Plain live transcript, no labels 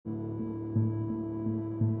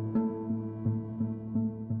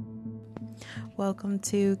Welcome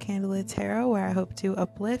to Candlelit Tarot, where I hope to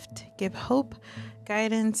uplift, give hope,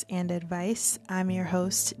 guidance, and advice. I'm your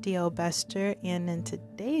host, DL Bester, and in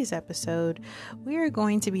today's episode, we are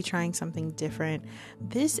going to be trying something different.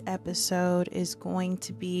 This episode is going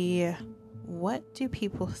to be, what do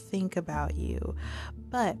people think about you?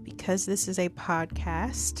 But because this is a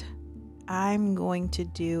podcast, I'm going to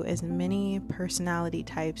do as many personality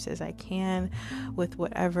types as I can with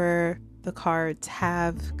whatever the cards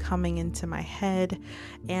have coming into my head,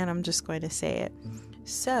 and I'm just going to say it.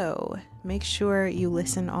 So make sure you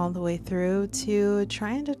listen all the way through to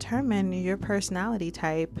try and determine your personality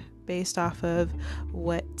type based off of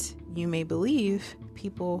what you may believe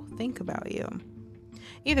people think about you.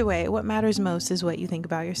 Either way, what matters most is what you think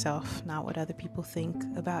about yourself, not what other people think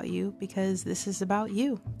about you, because this is about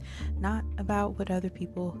you, not about what other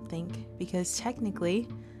people think, because technically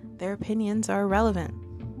their opinions are irrelevant.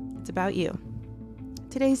 It's about you.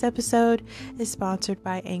 Today's episode is sponsored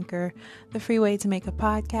by Anchor, the free way to make a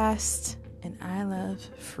podcast, and I love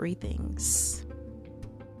free things.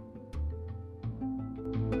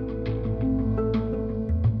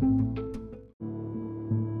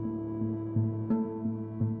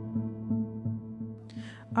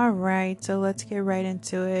 All right, so let's get right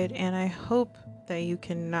into it, and I hope that you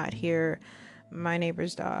cannot hear my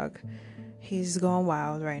neighbor's dog. He's going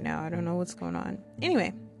wild right now. I don't know what's going on.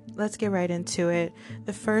 Anyway, let's get right into it.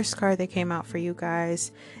 The first card that came out for you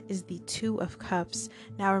guys is the Two of Cups.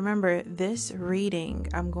 Now remember, this reading,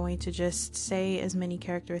 I'm going to just say as many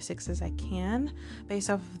characteristics as I can based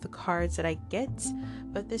off of the cards that I get,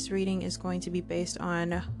 but this reading is going to be based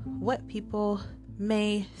on what people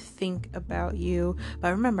may think about you.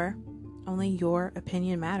 But remember, only your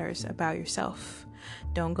opinion matters about yourself.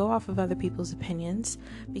 Don't go off of other people's opinions,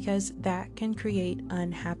 because that can create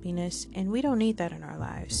unhappiness, and we don't need that in our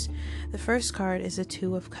lives. The first card is a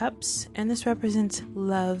Two of Cups, and this represents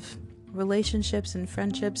love, relationships, and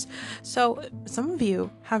friendships. So some of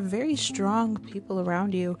you have very strong people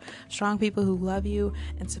around you, strong people who love you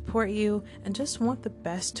and support you and just want the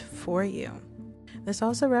best for you. This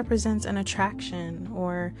also represents an attraction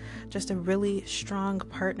or just a really strong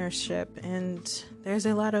partnership, and there's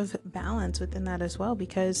a lot of balance within that as well,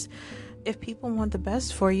 because if people want the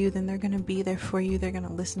best for you, then they're going to be there for you. They're going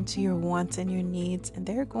to listen to your wants and your needs, and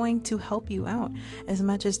they're going to help you out as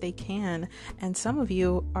much as they can. And some of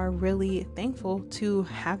you are really thankful to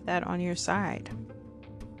have that on your side.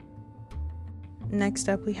 Next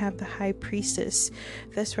up, we have the High Priestess.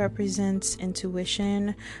 This represents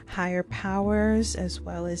intuition, higher powers, as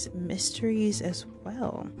well as mysteries as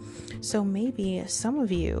well. So maybe some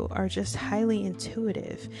of you are just highly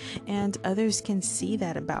intuitive, and others can see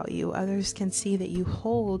that about you. Others can see that you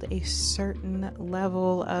hold a certain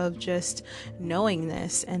level of just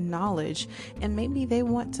knowingness and knowledge, and maybe they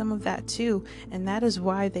want some of that too. And that is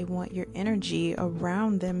why they want your energy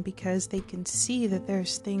around them, because they can see that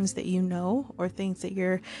there's things that you know, or things that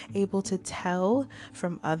you're able to tell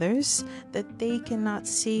from others that they cannot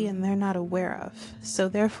see and they're not aware of. So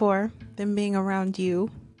therefore, them being around you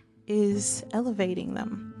is elevating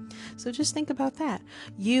them. So just think about that.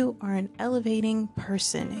 You are an elevating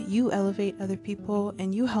person. You elevate other people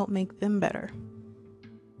and you help make them better.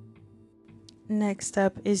 Next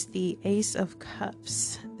up is the Ace of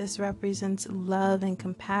Cups. This represents love and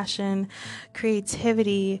compassion,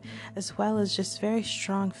 creativity, as well as just very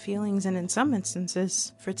strong feelings, and in some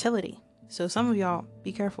instances, fertility. So some of y'all,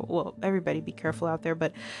 be careful. Well, everybody be careful out there,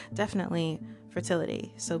 but definitely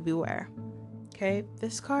fertility. So beware. Okay,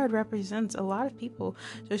 this card represents a lot of people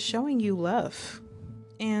just showing you love.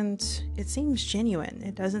 And it seems genuine.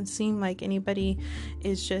 It doesn't seem like anybody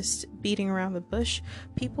is just beating around the bush.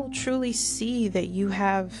 People truly see that you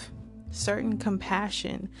have certain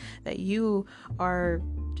compassion, that you are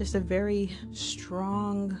just a very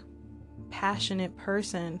strong, passionate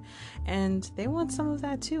person, and they want some of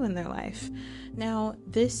that too in their life. Now,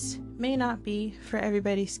 this may not be for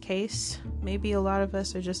everybody's case. Maybe a lot of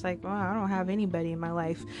us are just like, well, I don't have anybody in my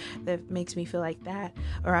life that makes me feel like that,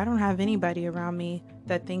 or I don't have anybody around me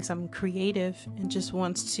that thinks I'm creative and just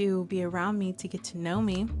wants to be around me to get to know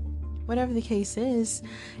me. Whatever the case is,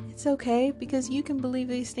 it's okay, because you can believe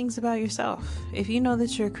these things about yourself. If you know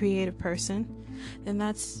that you're a creative person, then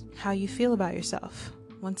that's how you feel about yourself.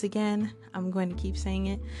 Once again, I'm going to keep saying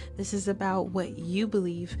it. This is about what you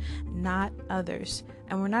believe, not others.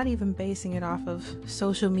 And we're not even basing it off of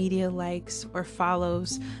social media likes or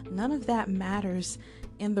follows. None of that matters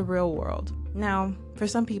in the real world. Now, for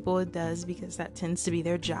some people it does, because that tends to be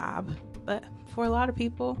their job. But for a lot of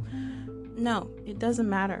people, no, it doesn't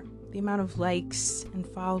matter. The amount of likes and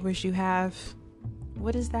followers you have,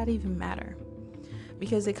 what does that even matter?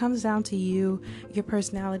 because it comes down to you, your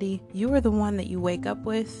personality. You are the one that you wake up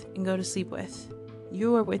with and go to sleep with.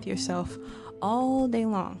 You are with yourself all day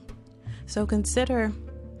long. So consider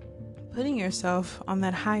putting yourself on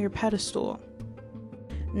that higher pedestal.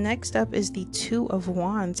 Next up is the Two of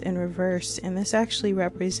Wands in reverse, and this actually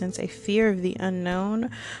represents a fear of the unknown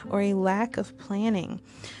or a lack of planning.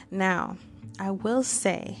 Now, I will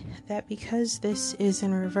say that because this is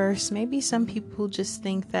in reverse, maybe some people just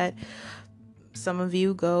think that some of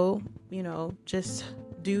you go, just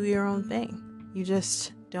do your own thing. You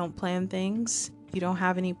just don't plan things. You don't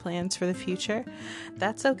have any plans for the future.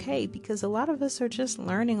 That's okay, because a lot of us are just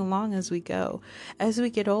learning along as we go. As we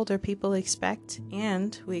get older, people expect,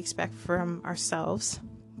 and we expect from ourselves,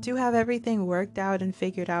 to have everything worked out and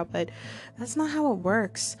figured out, but that's not how it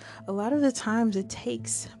works. A lot of the times it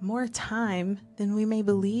takes more time than we may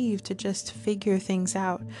believe to just figure things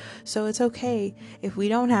out. So it's okay if we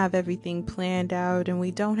don't have everything planned out and we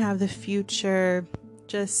don't have the future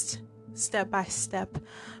just step by step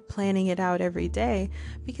planning it out every day,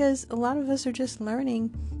 because a lot of us are just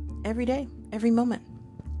learning every day, every moment.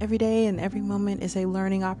 Every day and every moment is a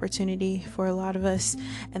learning opportunity for a lot of us,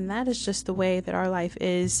 and that is just the way that our life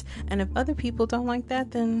is. And if other people don't like that,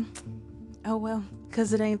 then oh well,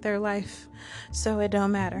 because it ain't their life, so it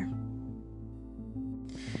don't matter.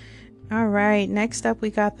 All right, next up we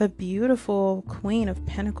got the beautiful Queen of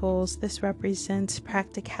Pentacles. This represents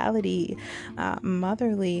practicality,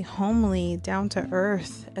 motherly, homely, down to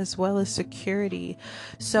earth, as well as security.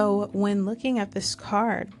 So when looking at this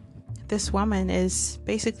card, this woman is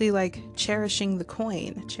basically like cherishing the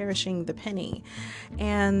coin, cherishing the penny.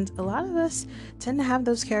 And a lot of us tend to have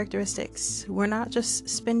those characteristics. We're not just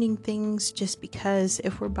spending things just because.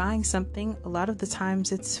 If we're buying something, a lot of the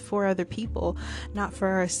times it's for other people, not for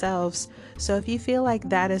ourselves. So if you feel like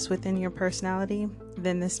that is within your personality,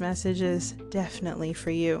 then this message is definitely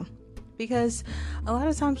for you. Because a lot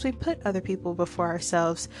of times we put other people before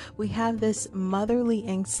ourselves. We have this motherly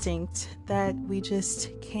instinct that we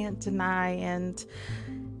just can't deny, and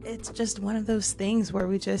it's just one of those things where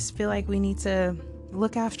we just feel like we need to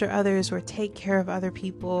look after others or take care of other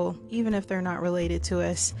people, even if they're not related to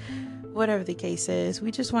us. Whatever the case is,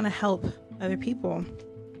 we just want to help other people.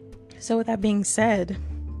 So with that being said,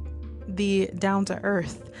 the down to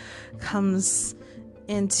earth comes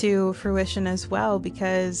into fruition as well,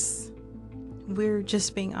 because we're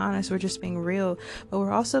just being honest, we're just being real, but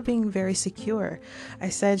we're also being very secure. I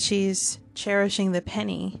said she's cherishing the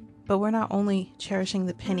penny, but we're not only cherishing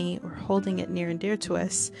the penny or holding it near and dear to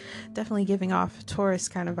us, definitely giving off Taurus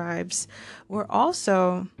kind of vibes. We're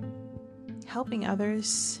also helping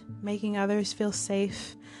others, making others feel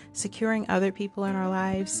safe, securing other people in our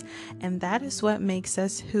lives, and that is what makes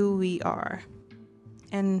us who we are.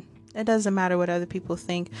 And it doesn't matter what other people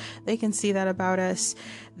think. They can see that about us.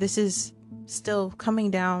 This is still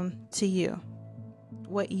coming down to you,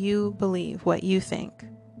 what you believe, what you think.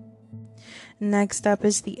 Next up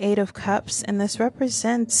is the Eight of Cups, and this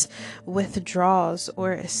represents withdrawals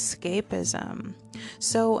or escapism.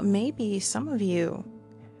 So maybe some of you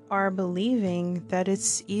are believing that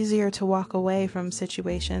it's easier to walk away from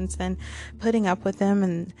situations than putting up with them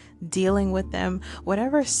and dealing with them.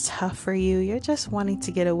 Whatever's tough for you, you're just wanting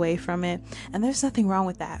to get away from it, and there's nothing wrong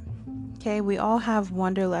with that. Okay, we all have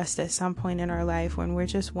wanderlust at some point in our life when we're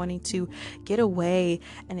just wanting to get away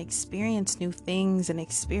and experience new things and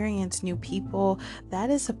experience new people.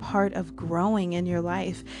 That is a part of growing in your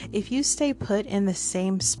life. If you stay put in the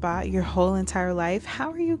same spot your whole entire life,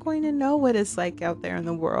 how are you going to know what it's like out there in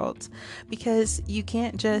the world? Because you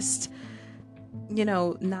can't just,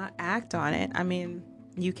 not act on it. I mean,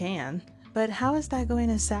 you can, but how is that going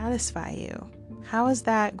to satisfy you? How is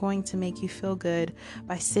that going to make you feel good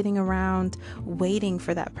by sitting around waiting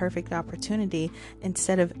for that perfect opportunity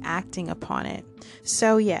instead of acting upon it?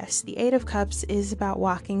 So yes, the Eight of Cups is about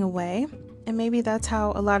walking away. And maybe that's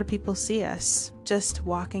how a lot of people see us, just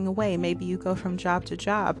walking away. Maybe you go from job to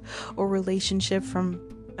job or relationship from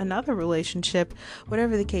another relationship,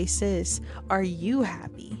 whatever the case is. Are you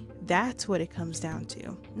happy? That's what it comes down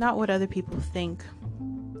to, not what other people think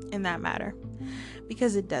in that matter,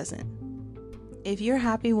 because it doesn't. If you're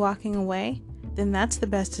happy walking away, then that's the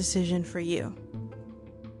best decision for you.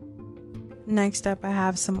 Next up, I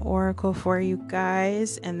have some oracle for you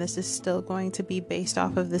guys, and this is still going to be based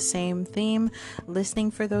off of the same theme, listening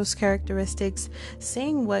for those characteristics,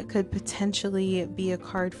 seeing what could potentially be a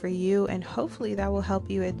card for you, and hopefully that will help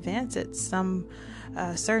you advance at some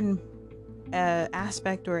certain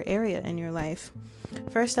aspect or area in your life.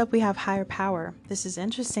 First up, we have higher power. This is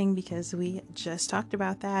interesting because we just talked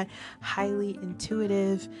about that. Highly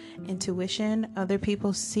intuitive intuition. Other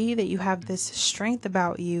people see that you have this strength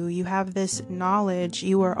about you. You have this knowledge.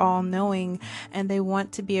 You are all knowing, and they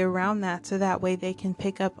want to be around that so that way they can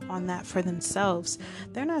pick up on that for themselves.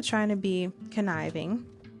 They're not trying to be conniving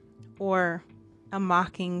or a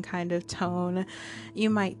mocking kind of tone. You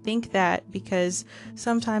might think that because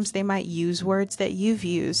sometimes they might use words that you've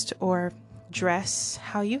used, or dress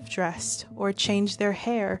how you've dressed, or change their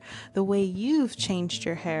hair the way you've changed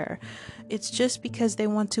your hair. It's just because they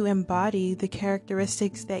want to embody the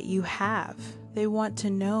characteristics that you have. They want to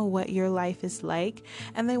know what your life is like,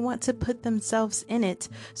 and they want to put themselves in it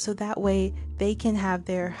so that way they can have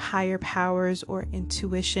their higher powers or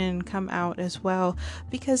intuition come out as well,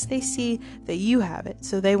 because they see that you have it,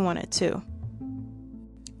 so they want it too.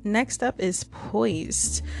 Next up is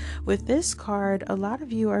poised. With this card, a lot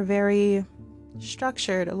of you are very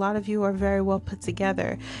structured. A lot of you are very well put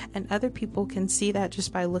together, and other people can see that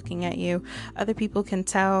just by looking at you. Other people can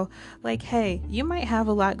tell, like, hey, you might have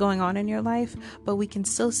a lot going on in your life, but we can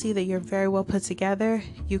still see that you're very well put together.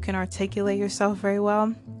 You can articulate yourself very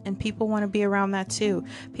well, and people want to be around that too.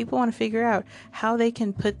 People want to figure out how they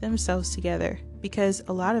can put themselves together, because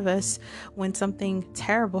a lot of us, when something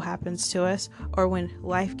terrible happens to us, or when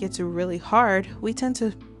life gets really hard, we tend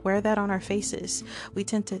to wear that on our faces. We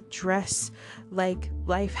tend to dress like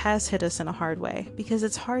life has hit us in a hard way, because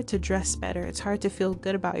it's hard to dress better. It's hard to feel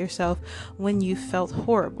good about yourself when you felt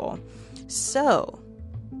horrible. So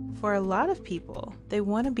for a lot of people, they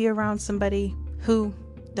want to be around somebody who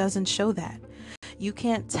doesn't show that. You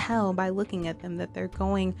can't tell by looking at them that they're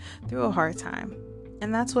going through a hard time.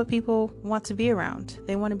 And that's what people want to be around.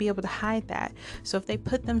 They want to be able to hide that. So if they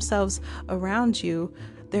put themselves around you,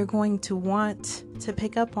 they're going to want to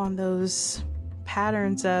pick up on those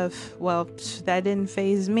patterns of, well, that didn't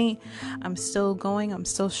faze me. I'm still going. I'm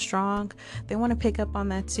still strong. They want to pick up on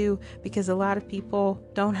that too, because a lot of people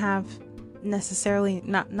don't have necessarily,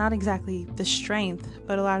 not exactly the strength,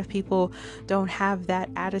 but a lot of people don't have that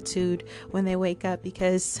attitude when they wake up,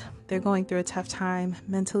 because they're going through a tough time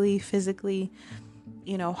mentally, physically,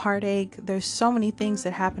 heartache. There's so many things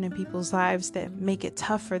that happen in people's lives that make it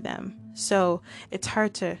tough for them. So it's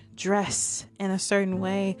hard to dress in a certain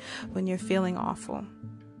way when you're feeling awful.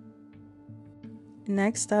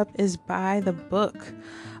 Next up is by the book.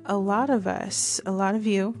 A lot of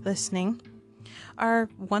you listening are,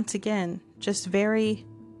 once again, just very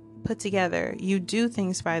put together. You do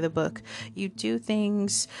things by the book. You do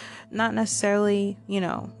things not necessarily, you're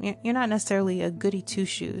not necessarily a goody two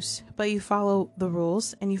shoes, but you follow the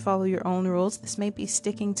rules and you follow your own rules. This may be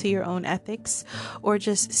sticking to your own ethics, or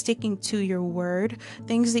just sticking to your word,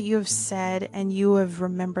 things that you have said and you have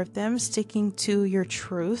remembered them, sticking to your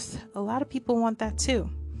truth. A lot of people want that too,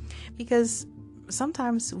 because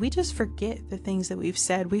sometimes we just forget the things that we've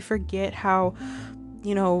said. We forget how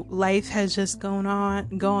life has just gone on.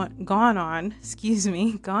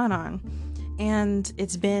 And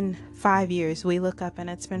it's been 5 years. We look up and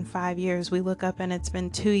it's been 5 years. We look up and it's been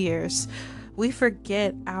 2 years. We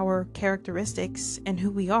forget our characteristics and who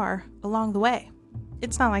we are along the way.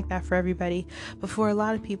 It's not like that for everybody, but for a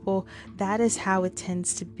lot of people, that is how it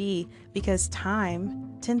tends to be, because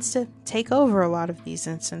time tends to take over a lot of these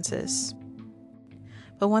instances.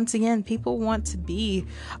 But once again, people want to be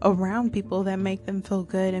around people that make them feel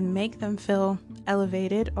good and make them feel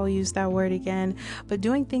elevated. I'll use that word again. But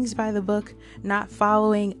doing things by the book, not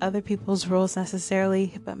following other people's rules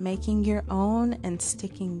necessarily, but making your own and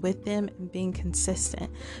sticking with them and being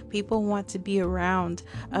consistent. People want to be around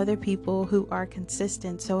other people who are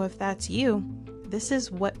consistent. So if that's you, this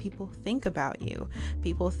is what people think about you.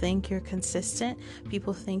 People think you're consistent.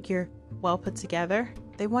 People think you're well put together.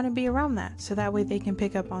 They want to be around that, so that way they can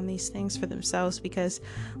pick up on these things for themselves, because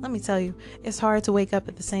let me tell you, it's hard to wake up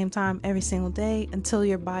at the same time every single day until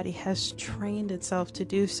your body has trained itself to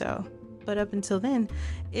do so. But up until then,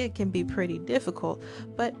 it can be pretty difficult.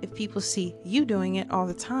 But if people see you doing it all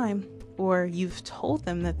the time, or you've told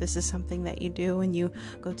them that this is something that you do and you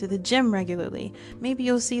go to the gym regularly, maybe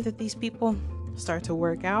you'll see that these people start to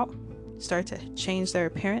work out, start to change their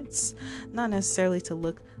appearance, not necessarily to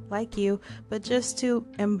look like you, but just to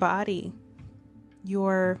embody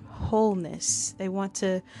your wholeness. They want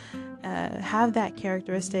to have that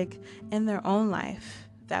characteristic in their own life.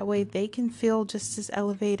 That way they can feel just as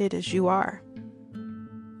elevated as you are.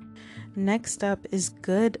 Next up is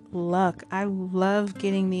good luck. I love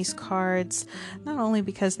getting these cards, not only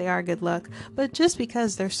because they are good luck, but just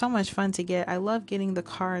because they're so much fun to get. I love getting the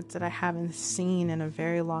cards that I haven't seen in a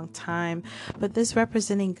very long time, but this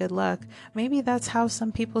representing good luck, maybe that's how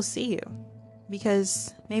some people see you,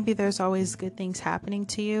 because maybe there's always good things happening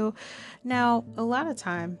to you. Now, a lot of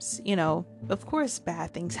times, of course,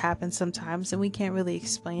 bad things happen sometimes and we can't really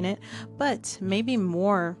explain it, but maybe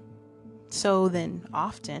more so than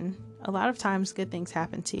often, a lot of times good things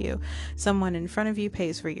happen to you. Someone in front of you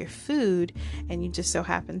pays for your food and you just so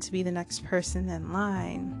happen to be the next person in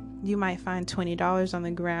line. You might find $20 on the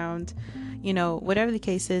ground. Whatever the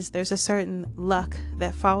case is, there's a certain luck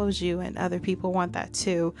that follows you, and other people want that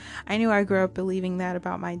too. I knew I grew up believing that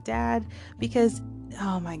about my dad because,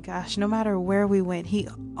 oh my gosh, no matter where we went, he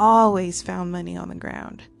always found money on the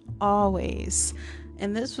ground. Always.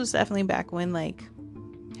 And this was definitely back when, I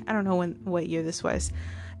don't know what year this was.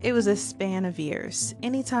 It was a span of years.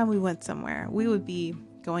 Anytime we went somewhere, we would be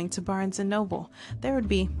going to Barnes & Noble. There would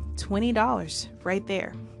be $20 right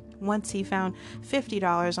there. Once he found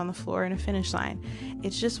 $50 on the floor in a finish line.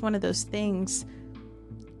 It's just one of those things.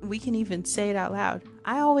 We can even say it out loud.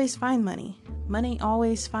 I always find money. Money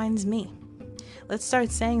always finds me. Let's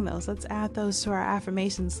start saying those. Let's add those to our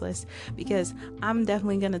affirmations list, because I'm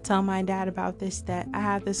definitely going to tell my dad about this, that I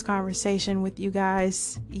had this conversation with you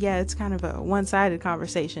guys. Yeah, it's kind of a one-sided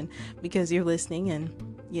conversation because you're listening and,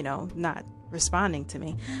 not responding to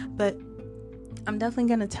me. But I'm definitely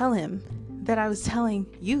going to tell him that I was telling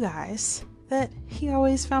you guys that he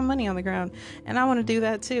always found money on the ground. And I want to do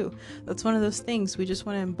that too. That's one of those things. We just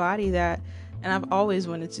want to embody that. And I've always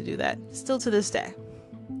wanted to do that. Still to this day.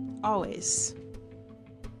 Always.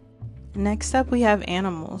 Next up, we have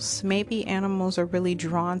animals. Maybe animals are really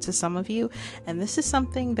drawn to some of you, and this is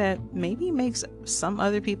something that maybe makes some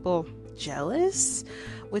other people jealous,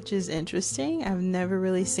 which is interesting. I've never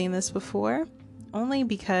really seen this before, only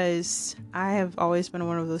because I have always been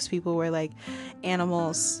one of those people where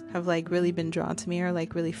animals have really been drawn to me or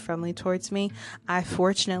really friendly towards me. I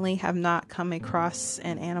fortunately have not come across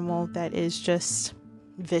an animal that is just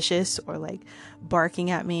vicious or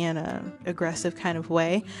barking at me in a aggressive kind of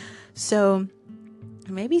way. So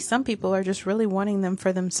maybe some people are just really wanting them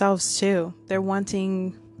for themselves too. They're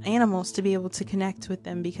wanting animals to be able to connect with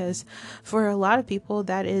them, because for a lot of people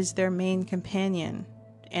that is their main companion,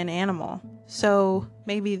 an animal. So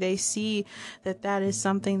maybe they see that is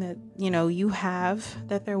something that you have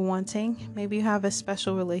that they're wanting. Maybe you have a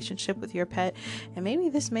special relationship with your pet, and maybe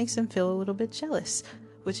this makes them feel a little bit jealous,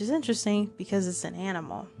 which is interesting because it's an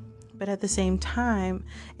animal. But at the same time,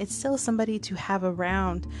 it's still somebody to have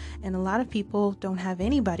around. And a lot of people don't have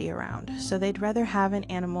anybody around. So they'd rather have an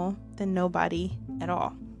animal than nobody at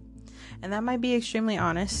all. And that might be extremely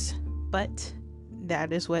honest, but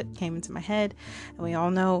that is what came into my head. And we all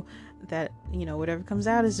know that, whatever comes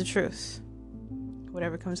out is the truth.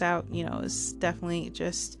 Whatever comes out, is definitely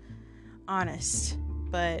just honest.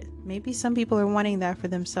 But maybe some people are wanting that for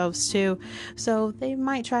themselves too. So they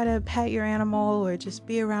might try to pet your animal or just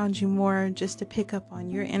be around you more just to pick up on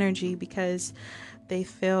your energy, because they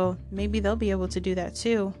feel maybe they'll be able to do that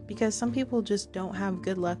too. Because some people just don't have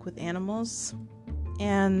good luck with animals.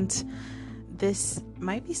 And this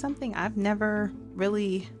might be something I've never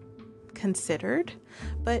really considered,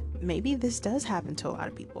 but maybe this does happen to a lot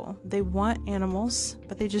of people. They want animals,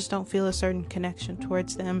 but they just don't feel a certain connection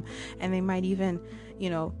towards them, and they might even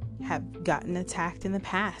have gotten attacked in the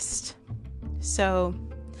past. So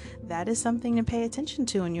that is something to pay attention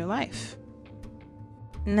to in your life.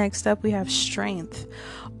 Next up, we have strength.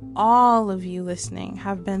 All of you listening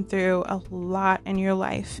have been through a lot in your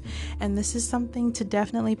life, and this is something to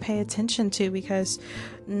definitely pay attention to, because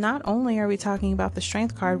not only are we talking about the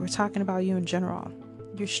strength card, we're talking about you in general.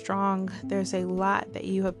 You're strong. There's a lot that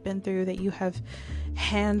you have been through, that you have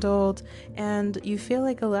handled, and you feel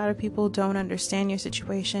like a lot of people don't understand your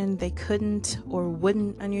situation. They couldn't or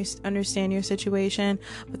wouldn't understand your situation,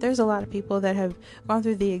 but there's a lot of people that have gone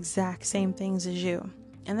through the exact same things as you.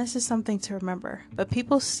 And this is something to remember. But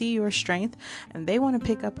people see your strength and they want to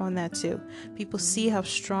pick up on that too. People see how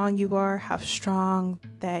strong you are, how strong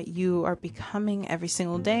that you are becoming every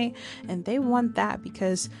single day. And they want that,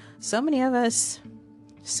 because so many of us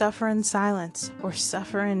suffer in silence or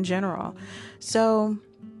suffer in general. So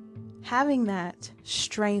having that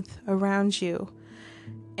strength around you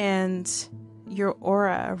and your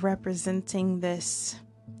aura representing this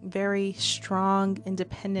very strong,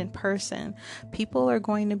 independent person, people are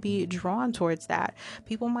going to be drawn towards that.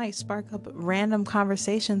 People might spark up random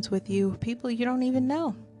conversations with you, people you don't even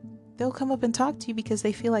know. they'll come up and talk to you because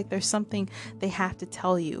they feel like there's something they have to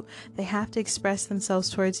tell you. They have to express themselves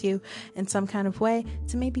towards you in some kind of way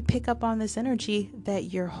to maybe pick up on this energy that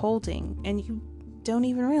you're holding and you don't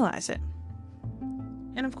even realize it.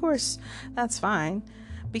 And of course, that's fine,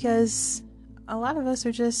 because a lot of us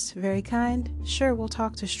are just very kind. Sure, we'll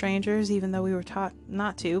talk to strangers even though we were taught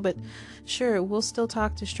not to, but sure, we'll still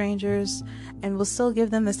talk to strangers and we'll still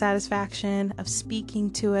give them the satisfaction of speaking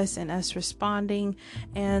to us and us responding.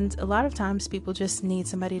 And a lot of times people just need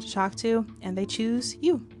somebody to talk to and they choose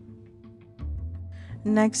you.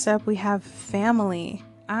 Next up, we have family.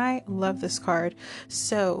 I love this card.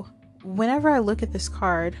 So whenever I look at this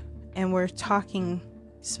card and we're talking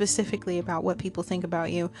specifically about what people think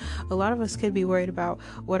about you, a lot of us could be worried about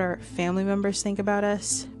what our family members think about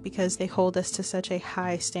us because they hold us to such a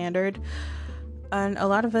high standard. And a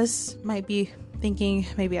lot of us might be thinking,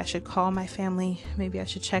 maybe I should call my family, maybe I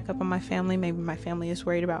should check up on my family, maybe my family is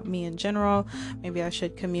worried about me in general, maybe I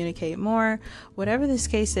should communicate more. Whatever this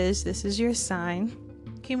case is, this is your sign.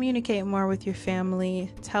 Communicate more with your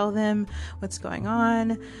family, tell them what's going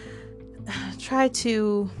on, try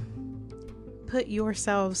to put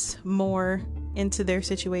yourselves more into their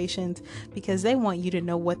situations because they want you to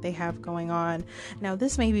know what they have going on. Now,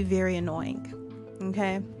 this may be very annoying,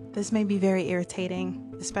 okay? This may be very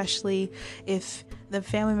irritating, especially if the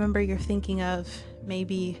family member you're thinking of may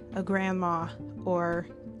be a grandma or,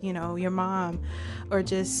 your mom or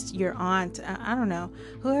just your aunt. I don't know,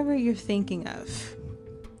 whoever you're thinking of.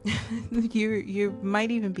 You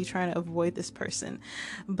might even be trying to avoid this person,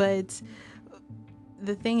 but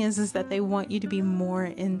the thing is that they want you to be more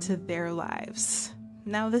into their lives.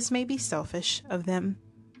 Now, this may be selfish of them.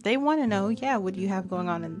 They want to know, what you have going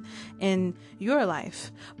on in your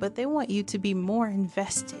life, but they want you to be more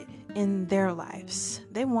invested in their lives.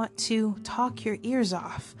 They want to talk your ears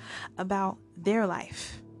off about their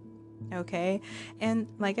life. Okay. And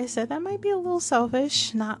like I said, that might be a little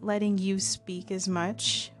selfish, not letting you speak as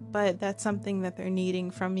much, but that's something that they're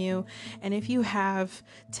needing from you. And if you have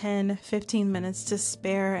 10, 15 minutes to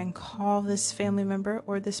spare and call this family member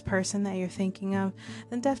or this person that you're thinking of,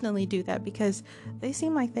 then definitely do that because they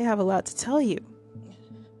seem like they have a lot to tell you.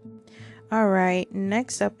 All right,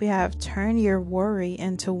 next up we have turn your worry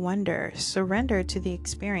into wonder. Surrender to the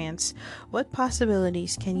experience. What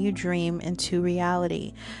possibilities can you dream into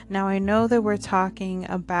reality? Now, I know that we're talking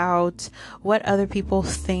about what other people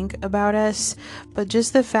think about us, but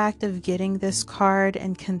just the fact of getting this card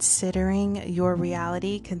and considering your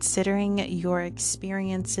reality, considering your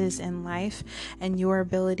experiences in life and your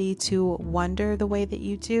ability to wonder the way that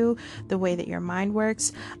you do, the way that your mind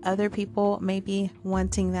works, other people may be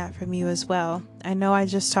wanting that from you as well. I know I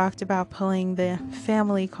just talked about pulling the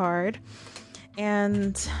family card,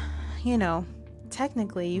 and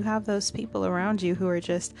technically you have those people around you who are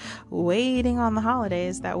just waiting on the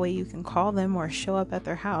holidays. That way you can call them or show up at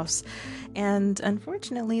their house. And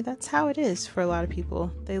unfortunately, that's how it is for a lot of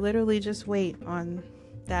people. They literally just wait on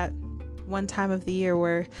that one time of the year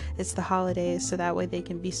where it's the holidays, so that way they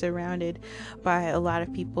can be surrounded by a lot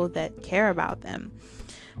of people that care about them.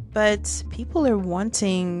 But people are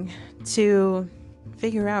wanting to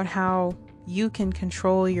figure out how you can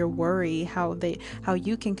control your worry, how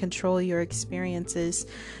you can control your experiences.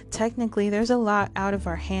 Technically, there's a lot out of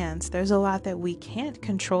our hands. There's a lot that we can't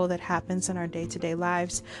control that happens in our day-to-day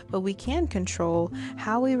lives, but we can control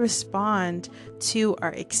how we respond to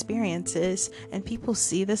our experiences. And people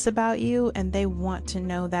see this about you and they want to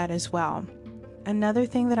know that as well. Another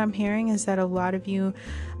thing that I'm hearing is that a lot of you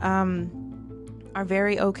are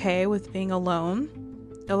very okay with being alone.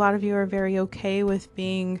 A lot of you are very okay with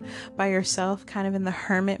being by yourself, kind of in the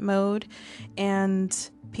hermit mode, and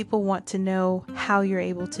people want to know how you're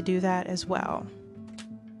able to do that as well.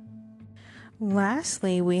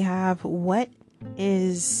 Lastly, we have what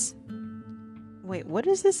does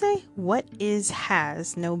this say? What is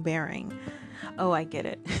has no bearing? Oh, I get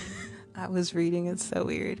it. I was reading, it's so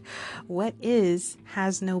weird. What is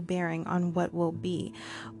has no bearing on what will be.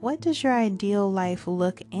 What does your ideal life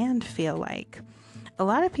look and feel like? A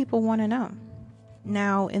lot of people want to know.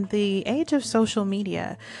 Now, in the age of social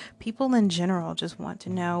media, people in general just want to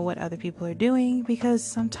know what other people are doing because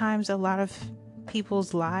sometimes a lot of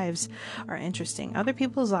people's lives are interesting. Other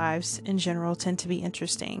people's lives in general tend to be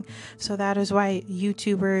interesting. So that is why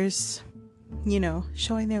YouTubers,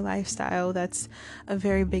 showing their lifestyle, that's a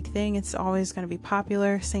very big thing. It's always going to be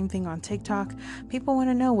popular. Same thing on TikTok. People want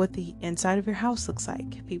to know what the inside of your house looks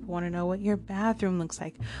like. People want to know what your bathroom looks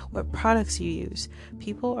like, what products you use.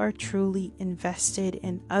 People are truly invested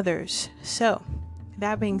in others. So,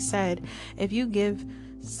 that being said, if you give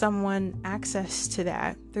someone access to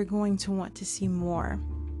that, they're going to want to see more.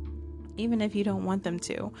 even if you don't want them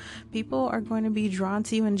to. People are going to be drawn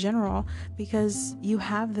to you in general because you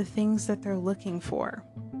have the things that they're looking for.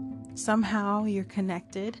 Somehow you're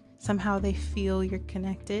connected. Somehow they feel you're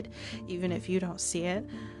connected, even if you don't see it.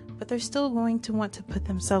 But they're still going to want to put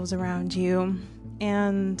themselves around you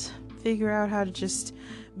and figure out how to just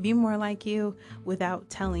be more like you without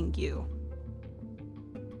telling you.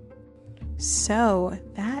 So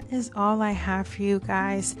that is all I have for you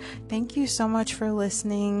guys. Thank you so much for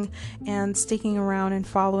listening and sticking around and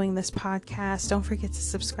following this podcast. Don't forget to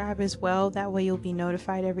subscribe as well. That way you'll be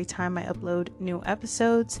notified every time I upload new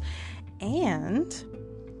episodes. And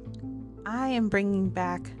I am bringing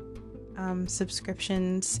back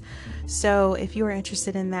subscriptions. So if you are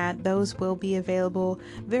interested in that, those will be available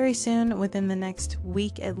very soon, within the next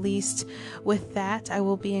week at least. With that, I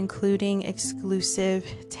will be including exclusive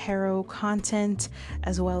tarot content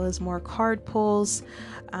as well as more card pulls,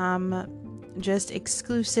 just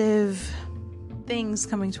exclusive things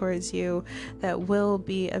coming towards you that will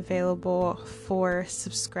be available for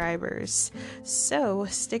subscribers. So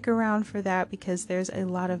stick around for that, because there's a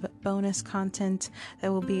lot of bonus content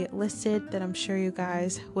that will be listed that I'm sure you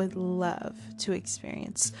guys would love to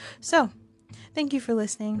experience. So thank you for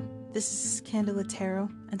listening. This is Candela Tarot.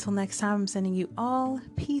 Until next time, I'm sending you all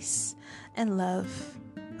peace and love.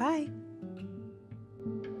 Bye.